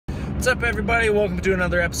What's up, everybody? Welcome to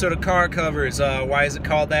another episode of Car Covers. Why is it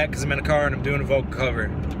called that? Because I'm in a car and I'm doing a vocal cover.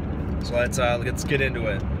 So let's get into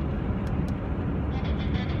it.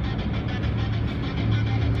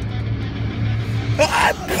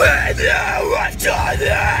 I've been there, I've done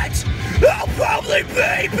that. I'll probably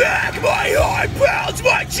pay back. My heart pounds,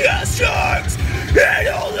 my chest hurts. It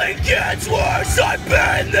only gets worse. I've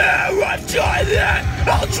been there, I've done that.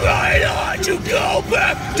 I'll try not to go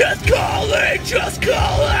back. Just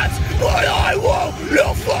collapse. But I won't,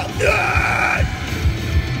 no fuck that.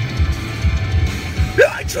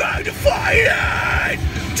 I try to fight it.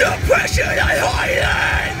 Depression, I hide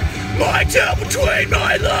it. My tail between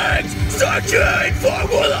my legs, searching for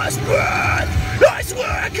one last breath. I swear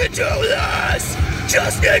I can do this.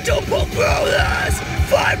 Just need to pull through this.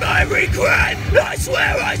 Find my regret. I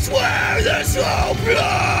swear, there's hope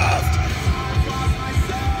left.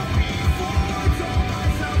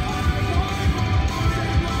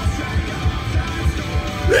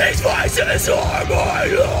 These voices are my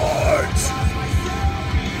lords.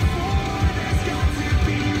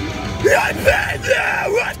 I've been there,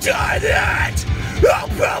 I've done that. I'll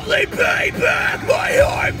probably pay back. My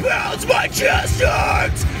heart pounds, my chest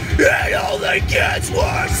hurts. It only gets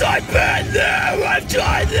worse. I've been there, I've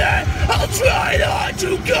done that. I'll try not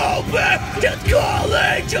to go back.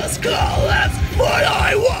 Just collapse. But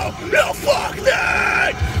I won't, no fuck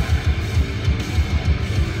that.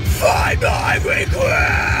 Find my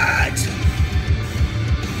regret.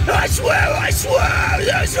 I swear,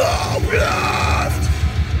 there's hope left.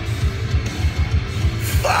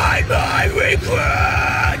 Find my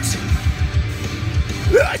regret.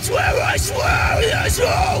 I swear, there's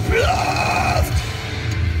hope left.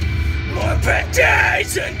 More bad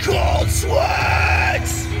days and cold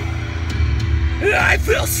sweats. I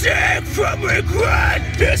feel sick from regret.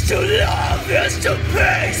 It's to love, it's to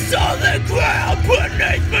peace on the ground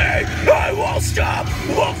beneath me. I won't stop,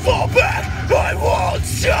 won't fall back. I won't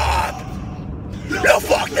stop. No,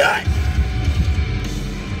 fuck that.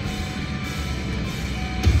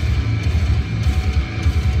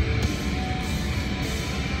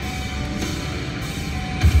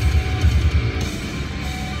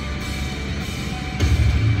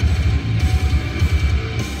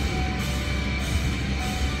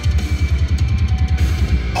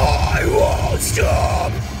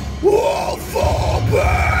 Stop, won't fall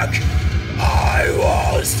back. I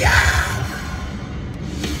won't stop.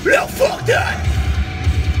 No, fuck that.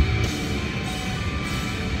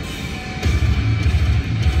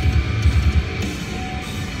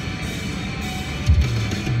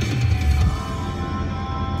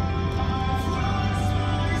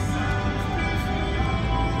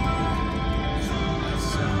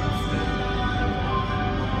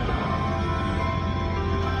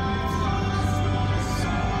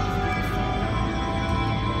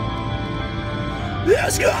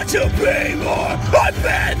 There's got to be more. I've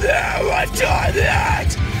been there, I've done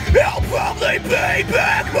that. I'll probably pay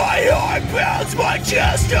back. My heart pounds, my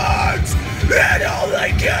chest hurts. It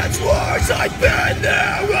only gets worse. I've been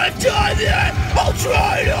there, I've done that. I'll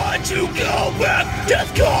try not to go back.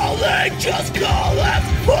 Just collapse.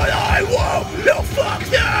 But I won't, no fuck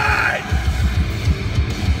that.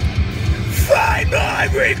 Find my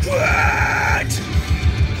regret.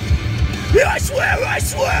 I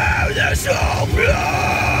swear, there's hope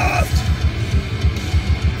left.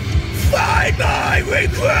 Find my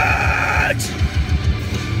regret.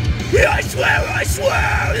 I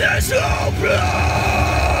swear, there's hope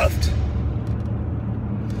left.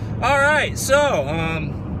 Alright, so,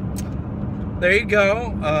 there you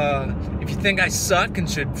go. If you think I suck and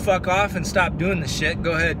should fuck off and stop doing the shit,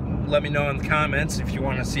 go ahead and let me know in the comments if you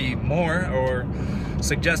want to see more, or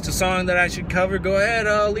suggest a song that I should cover. Go ahead,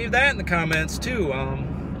 leave that in the comments too.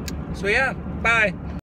 So yeah, bye.